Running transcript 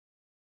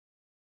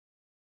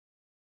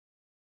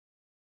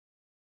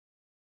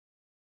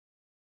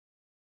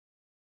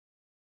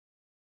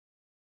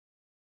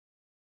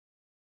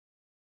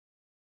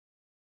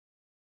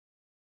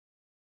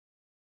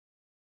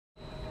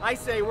I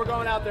say we're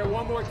going out there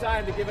one more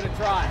time to give it a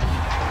try.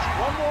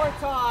 One more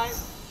time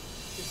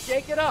to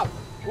shake it up.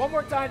 One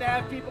more time to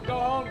have people go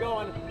home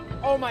going,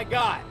 oh my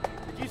God,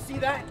 did you see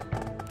that?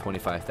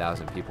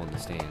 25,000 people in the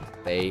stands.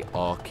 They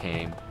all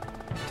came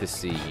to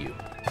see you.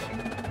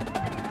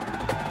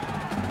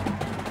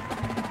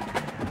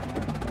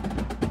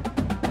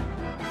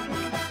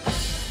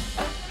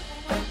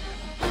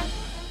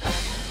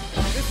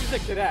 This is the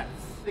cadets.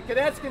 The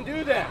cadets can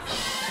do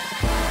this.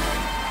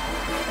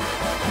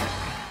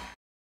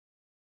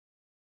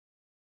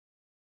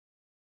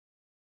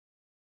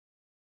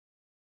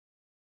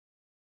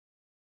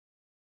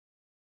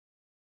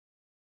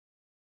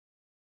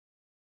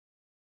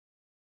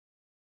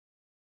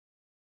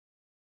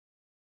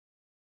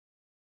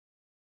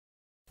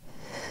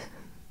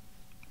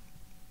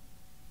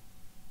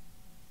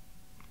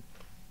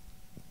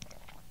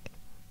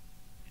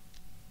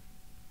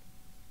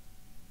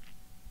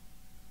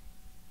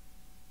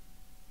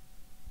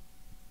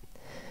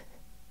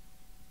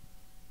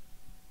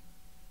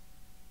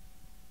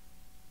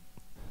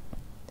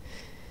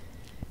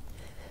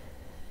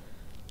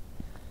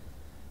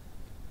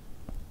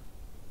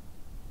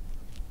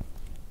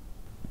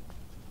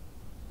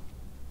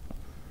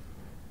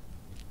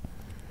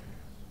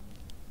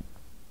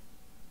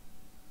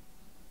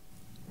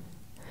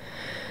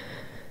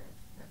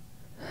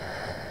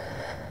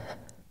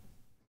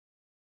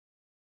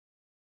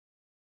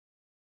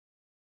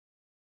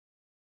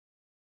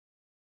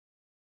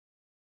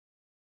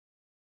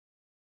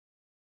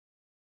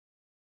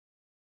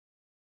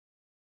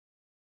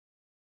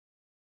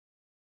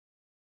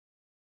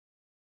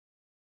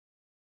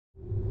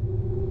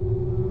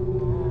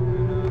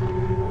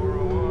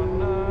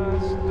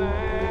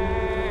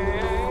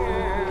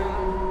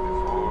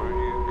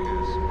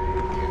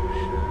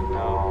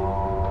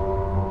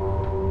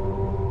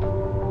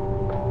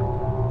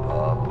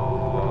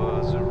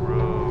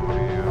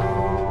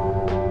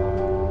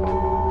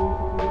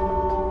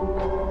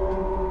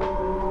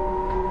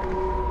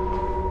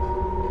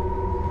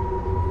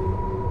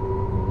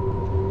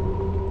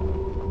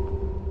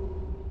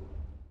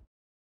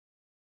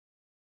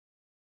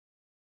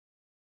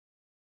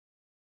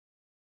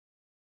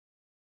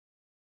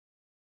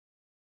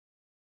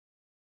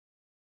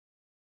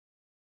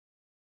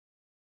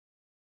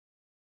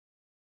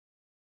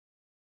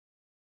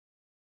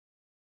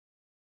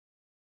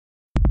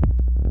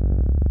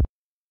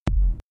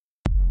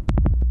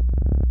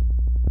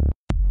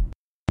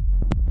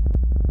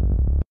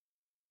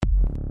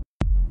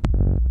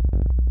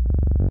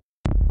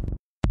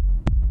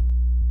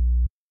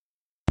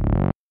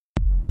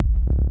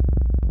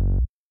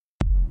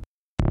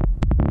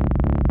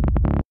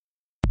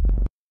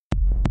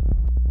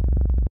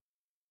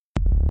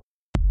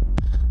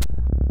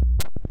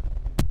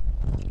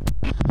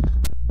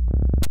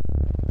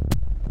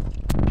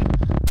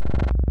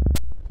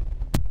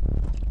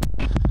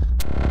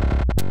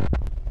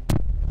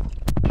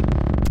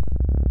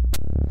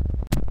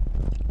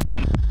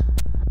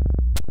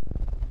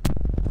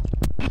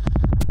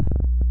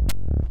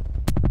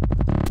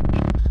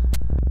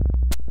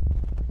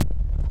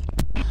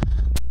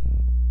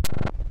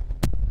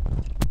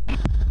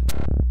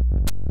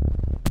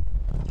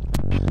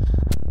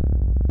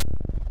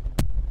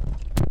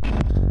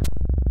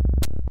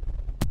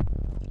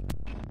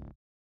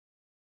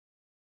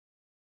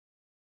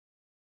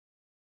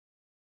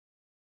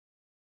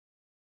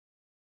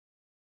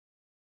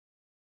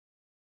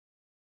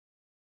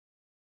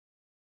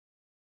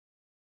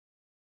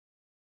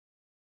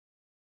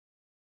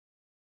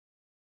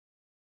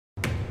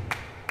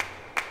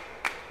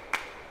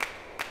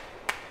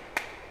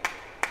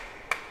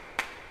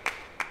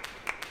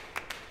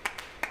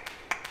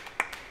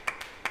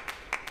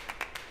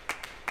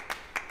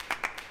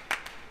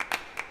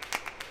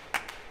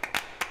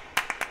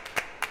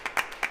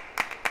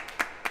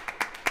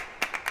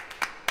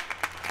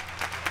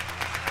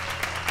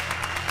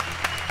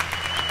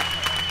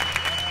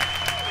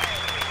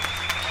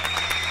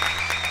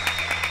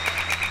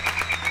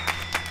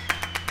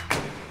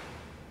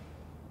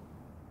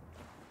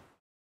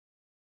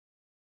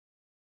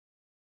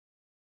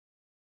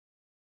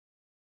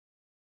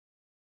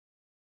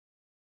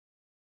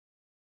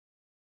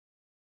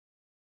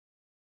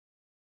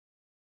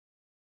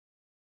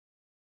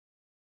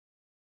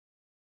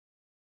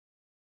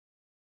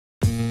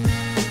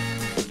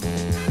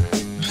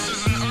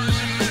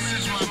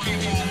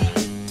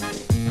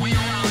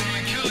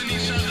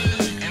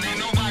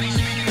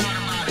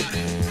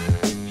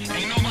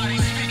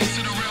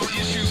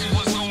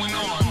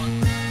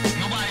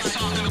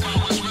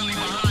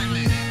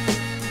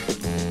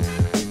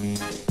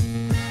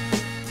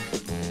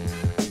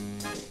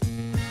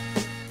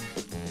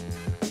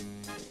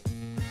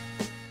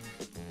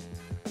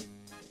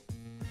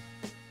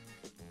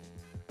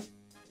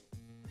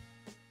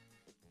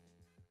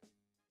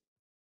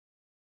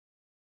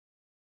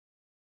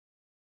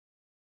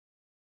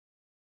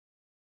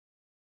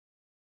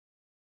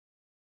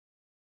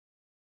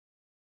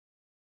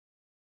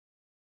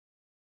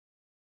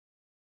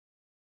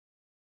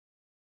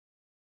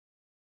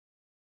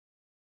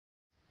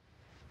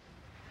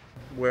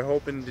 We're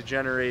hoping to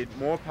generate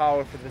more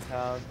power for the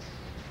town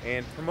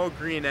and promote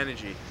green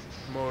energy,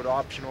 promote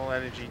optional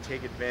energy,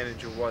 take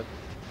advantage of what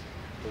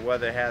the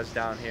weather has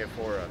down here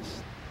for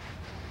us.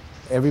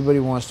 Everybody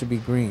wants to be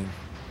green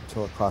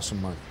until it costs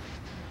them money.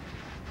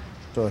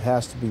 So it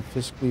has to be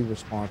fiscally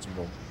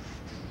responsible,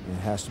 and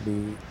it has to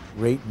be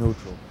rate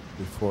neutral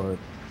before it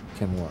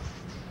can work.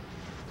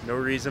 No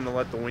reason to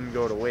let the wind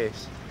go to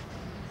waste.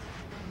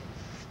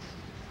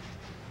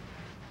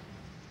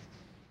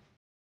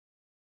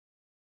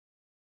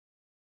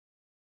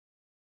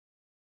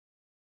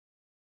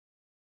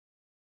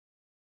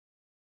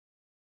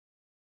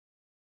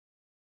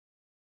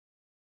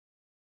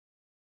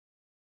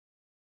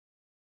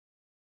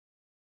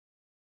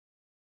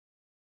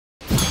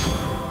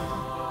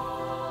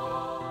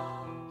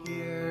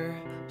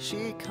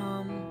 She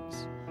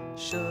comes.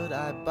 Should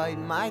I bite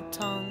my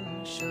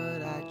tongue?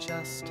 Should I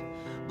just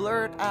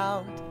blurt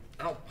out?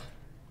 Ow.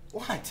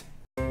 What?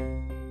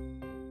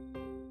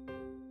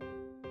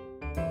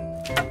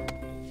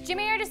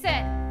 Jimmy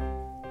Anderson,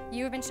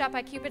 you have been shot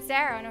by Cupid's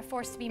arrow and are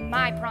forced to be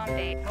my prom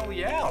date. Hell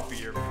yeah, I'll be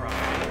your prom.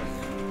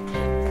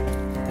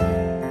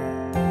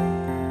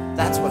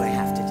 That's what I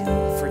have to do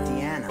for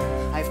Deanna.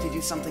 I have to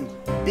do something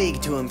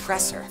big to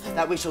impress her.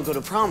 That way she'll go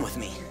to prom with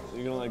me.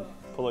 You're gonna like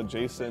pull a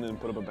Jason and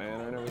put up a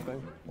banner and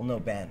everything? Well, no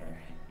banner,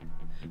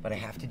 but I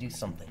have to do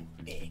something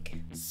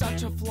big.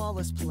 Such a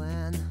flawless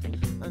plan,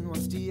 and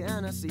once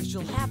Deanna sees, she'll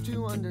have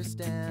to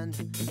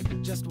understand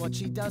just what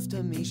she does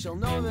to me. She'll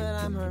know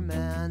that I'm her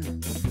man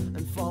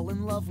and fall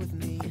in love with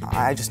me.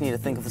 I just need to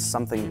think of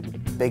something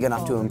big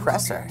enough to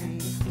impress her.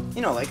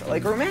 You know,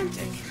 like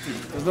romantic.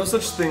 There's no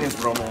such thing as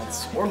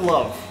romance or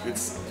love.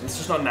 It's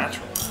just not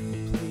natural.